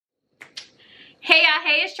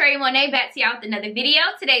Hey, it's Troyia Monay back to y'all with another video.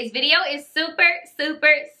 Today's video is super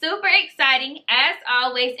exciting as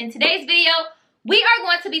always. In today's video, we are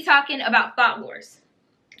going to be talking about followers.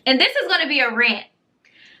 And this is going to be a rant.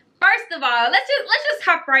 First of all, let's just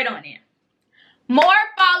hop right on in. More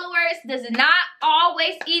followers does not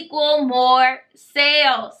always equal more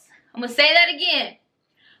sales. I'm going to say that again.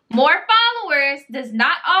 More followers does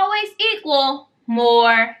not always equal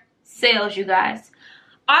more sales, you guys.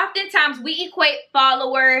 Oftentimes, we equate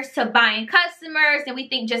followers to buying customers, and we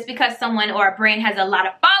think just because someone or a brand has a lot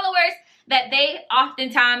of followers that they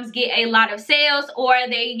oftentimes get a lot of sales or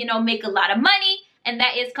they, make a lot of money, and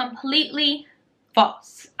that is completely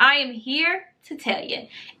false. I am here to tell you,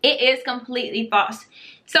 it is completely false.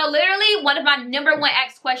 So literally, one of my #1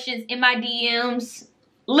 asked questions in my DMs,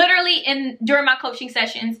 during my coaching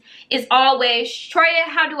sessions, is always, Troyia,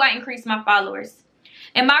 how do I increase my followers?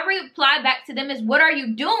 And my reply back to them is, what are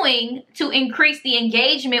you doing to increase the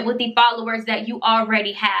engagement with the followers that you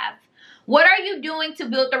already have? What are you doing to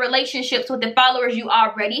build the relationships with the followers you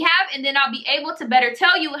already have? And then I'll be able to better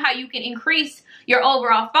tell you how you can increase your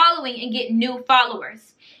overall following and get new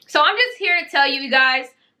followers. So I'm just here to tell you guys,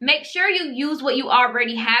 make sure you use what you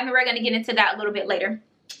already have, and we're going to get into that a little bit later.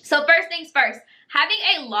 So first things first, having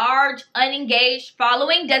a large unengaged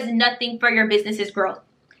following does nothing for your business's growth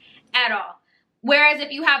at all. Whereas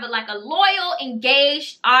if you have a loyal,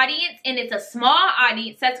 engaged audience and it's a small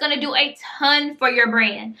audience, that's going to do a ton for your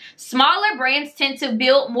brand. Smaller brands tend to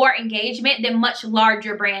build more engagement than much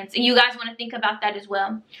larger brands. And you guys want to think about that as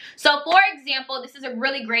well. So for example, this is a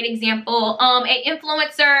really great example. An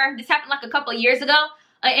influencer, this happened a couple of years ago,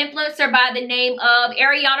 an influencer by the name of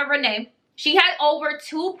Renee. She had over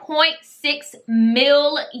 2.6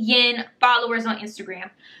 million followers on Instagram.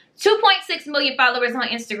 2.6 million followers on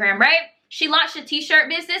Instagram, right? She launched a t-shirt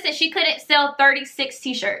business and she couldn't sell 36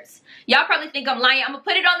 t-shirts. Y'all probably think I'm lying. I'm going to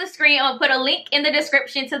put it on the screen. I'm going to put a link in the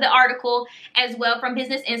description to the article as well from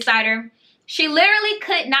Business Insider. She literally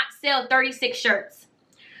could not sell 36 shirts.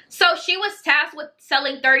 So she was tasked with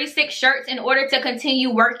selling 36 shirts in order to continue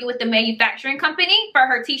working with the manufacturing company for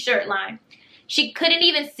her t-shirt line. She couldn't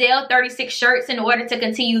even sell 36 shirts in order to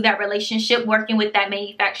continue that relationship working with that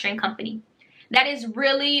manufacturing company. That is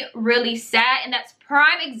really sad, and that's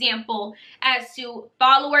prime example as to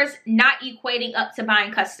followers not equating up to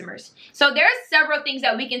buying customers. So there's several things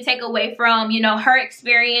that we can take away from, her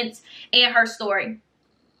experience and her story.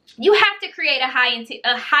 You have to create a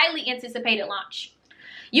highly anticipated launch.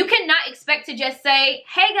 You cannot expect to just say,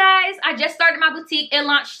 hey guys, I just started my boutique, it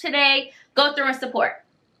launched today, go through and support.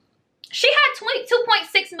 She had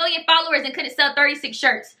 2.6 million followers and couldn't sell 36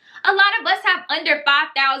 shirts. A lot of us have under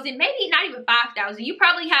 5,000, maybe not even 5,000. You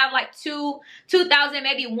probably have 2,000,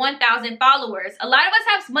 maybe 1,000 followers. A lot of us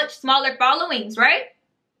have much smaller followings, right?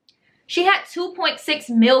 She had 2.6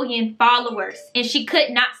 million followers and she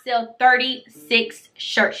could not sell 36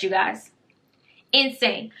 shirts, you guys.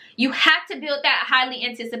 Insane. You have to build that highly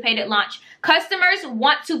anticipated launch. Customers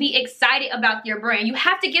want to be excited about your brand. You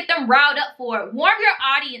have to get them riled up for it. Warm your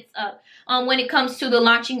audience up when it comes to the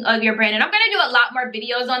launching of your brand. And I'm going to do a lot more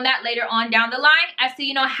videos on that later on down the line as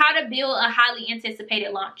to, how to build a highly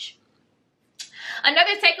anticipated launch.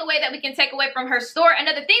 Another takeaway that we can take away from her story,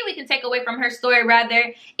 another thing we can take away from her story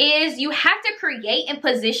rather, is you have to create and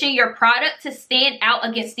position your product to stand out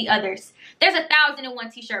against the others. There's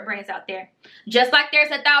 1,001 t-shirt brands out there, just like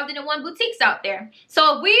there's 1,001 boutiques out there.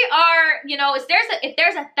 So if we are, if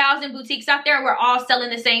there's 1,000 boutiques out there and we're all selling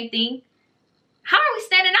the same thing, how are we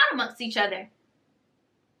standing out amongst each other?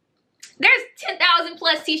 There's 10,000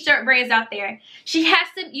 plus t-shirt brands out there. She has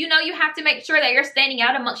to, you have to make sure that you're standing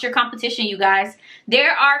out amongst your competition, you guys.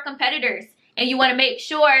 There are competitors, and you want to make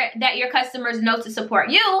sure that your customers know to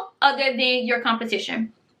support you other than your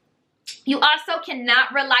competition. You also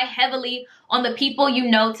cannot rely heavily on the people you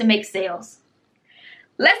know to make sales.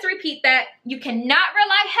 Let's repeat that. You cannot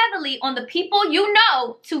rely heavily on the people you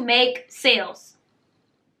know to make sales.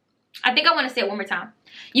 I think I want to say it one more time.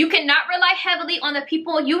 You cannot rely heavily on the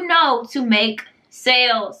people you know to make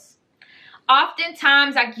sales.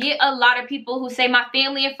 Oftentimes, I get a lot of people who say my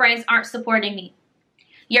family and friends aren't supporting me.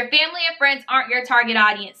 Your family and friends aren't your target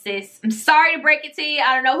audiences. I'm sorry to break it to you.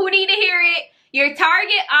 I don't know who need to hear it. Your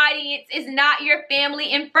target audience is not your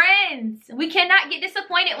family and friends. We cannot get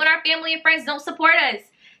disappointed when our family and friends don't support us.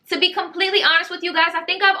 To be completely honest with you guys, I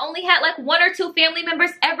think I've only had 1 or 2 family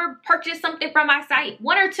members ever purchase something from my site.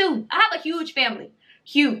 1 or 2. I have a huge family.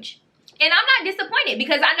 Huge. And I'm not disappointed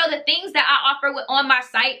because I know the things that I offer on my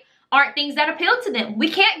site aren't things that appeal to them. We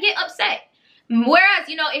can't get upset. Whereas,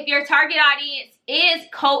 you know, if your target audience is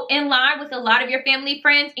in line with a lot of your family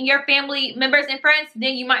friends and your family members and friends,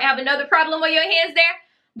 then you might have another problem on your hands there.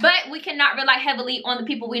 But we cannot rely heavily on the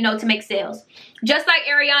people we know to make sales. Just like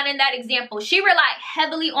Ariana in that example, she relied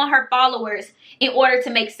heavily on her followers in order to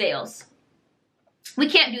make sales. We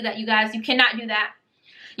can't do that, you guys. You cannot do that.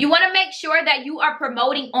 You want to make sure that you are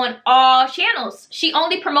promoting on all channels. She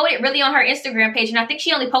only promoted really on her Instagram page, and I think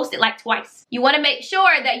she only posted like twice. You want to make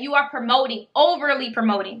sure that you are promoting, overly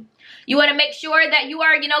promoting. You want to make sure that you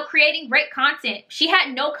are, you know, creating great content. She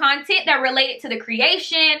had no content that related to the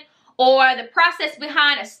creation or the process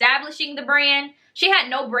behind establishing the brand. She had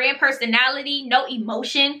no brand personality, no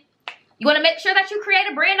emotion. You want to make sure that you create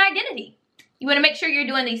a brand identity. You want to make sure you're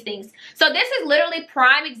doing these things. So this is literally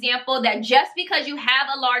prime example that just because you have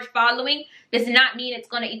a large following does not mean it's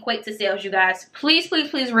going to equate to sales, you guys. Please,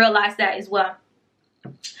 please, please realize that as well.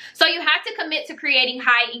 So you have to commit to creating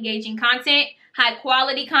high engaging content, high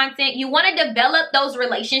quality content. You want to develop those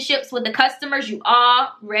relationships with the customers you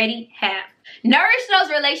already have. Nourish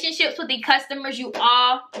those relationships with the customers you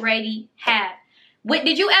already have.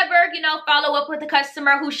 Did you ever, you know, follow up with a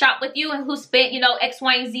customer who shopped with you and who spent, you know, X,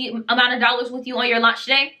 Y, and Z amount of dollars with you on your launch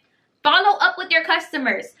day? Follow up with your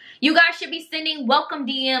customers. You guys should be sending welcome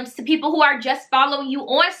DMs to people who are just following you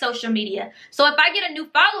on social media. So if I get a new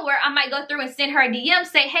follower, I might go through and send her a DM,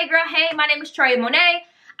 say, hey girl, hey, my name is Troyia Monay.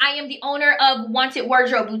 I am the owner of Wanted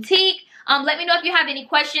Wardrobe Boutique. Let me know if you have any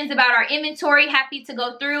questions about our inventory. Happy to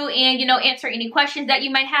go through and, you know, answer any questions that you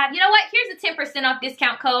might have. You know what? Here's a 10% off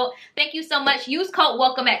discount code. Thank you so much. Use code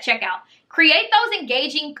WELCOME at checkout. Create those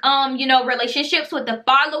engaging, you know, relationships with the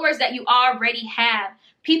followers that you already have.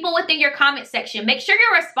 People within your comment section. Make sure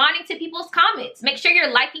you're responding to people's comments. Make sure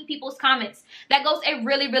you're liking people's comments. That goes a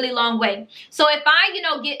really, really long way. So if I, you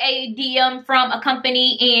know, get a DM from a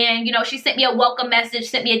company and, you know, she sent me a welcome message,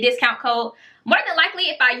 sent me a discount code, more than likely,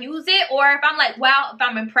 if I use it or if I'm like, wow, if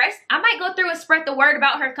I'm impressed, I might go through and spread the word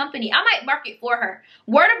about her company. I might market for her.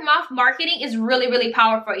 Word of mouth marketing is really, really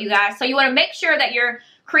powerful, you guys. So you want to make sure that you're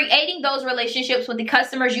creating those relationships with the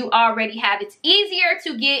customers you already have. It's easier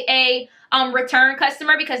to get a return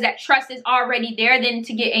customer because that trust is already there than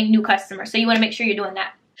to get a new customer. So you want to make sure you're doing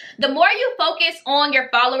that. The more you focus on your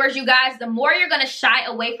followers, you guys, the more you're going to shy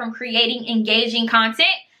away from creating engaging content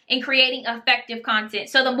and creating effective content.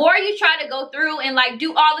 So the more you try to go through and like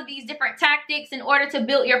do all of these different tactics in order to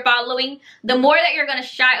build your following, the more that you're going to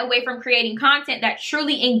shy away from creating content that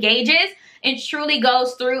truly engages and truly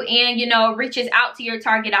goes through and, you know, reaches out to your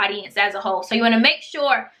target audience as a whole. So you want to make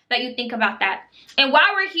sure that you think about that. And while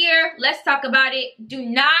we're here, let's talk about it. Do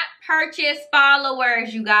not purchase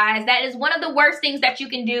followers, you guys. That is one of the worst things that you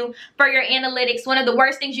can do for your analytics. One of the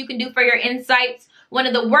worst things you can do for your insights. One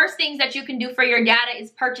of the worst things that you can do for your data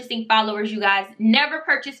is purchasing followers, you guys. Never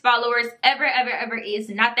purchase followers. Ever, ever, ever is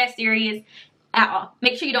not that serious at all.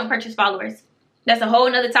 Make sure you don't purchase followers. That's a whole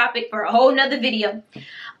nother topic for a whole nother video.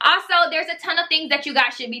 Also, there's a ton of things that you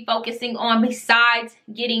guys should be focusing on besides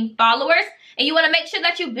getting followers. And you want to make sure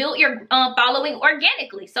that you build your following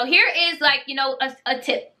organically. So here is like, you know, a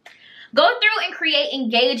tip. Go through and create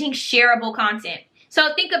engaging, shareable content.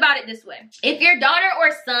 So think about it this way. If your daughter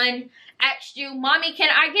or son asked you, Mommy, can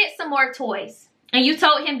I get some more toys? And you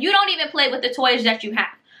told him you don't even play with the toys that you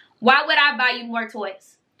have. Why would I buy you more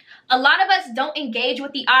toys? A lot of us don't engage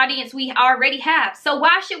with the audience we already have. So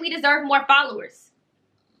why should we deserve more followers?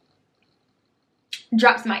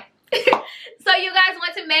 Drops mic. So you guys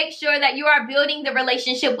want to make sure that you are building the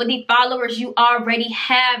relationship with the followers you already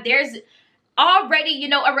have. There's already, you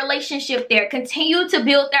know, a relationship there. Continue to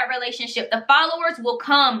build that relationship. The followers will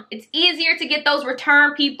come. It's easier to get those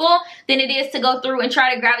return people than it is to go through and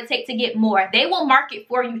try to gravitate to get more. They will market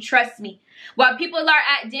for you, trust me. While people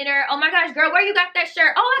are at dinner, oh my gosh, girl, where you got that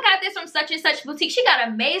shirt? Oh, I got this from such and such boutique. She got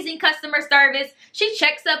amazing customer service. She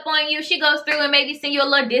checks up on you. She goes through and maybe send you a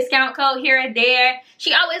little discount code here and there.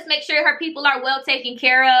 She always makes sure her people are well taken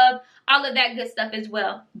care of. All of that good stuff as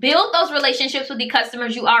well. Build those relationships with the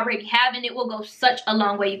customers you already have, and it will go such a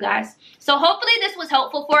long way, you guys. So hopefully this was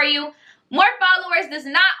helpful for you. More followers does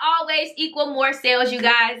not always equal more sales, you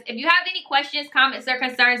guys. If you have any questions, comments, or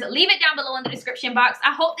concerns, leave it down below in the description box.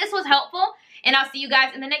 I hope this was helpful, and I'll see you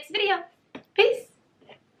guys in the next video. Peace.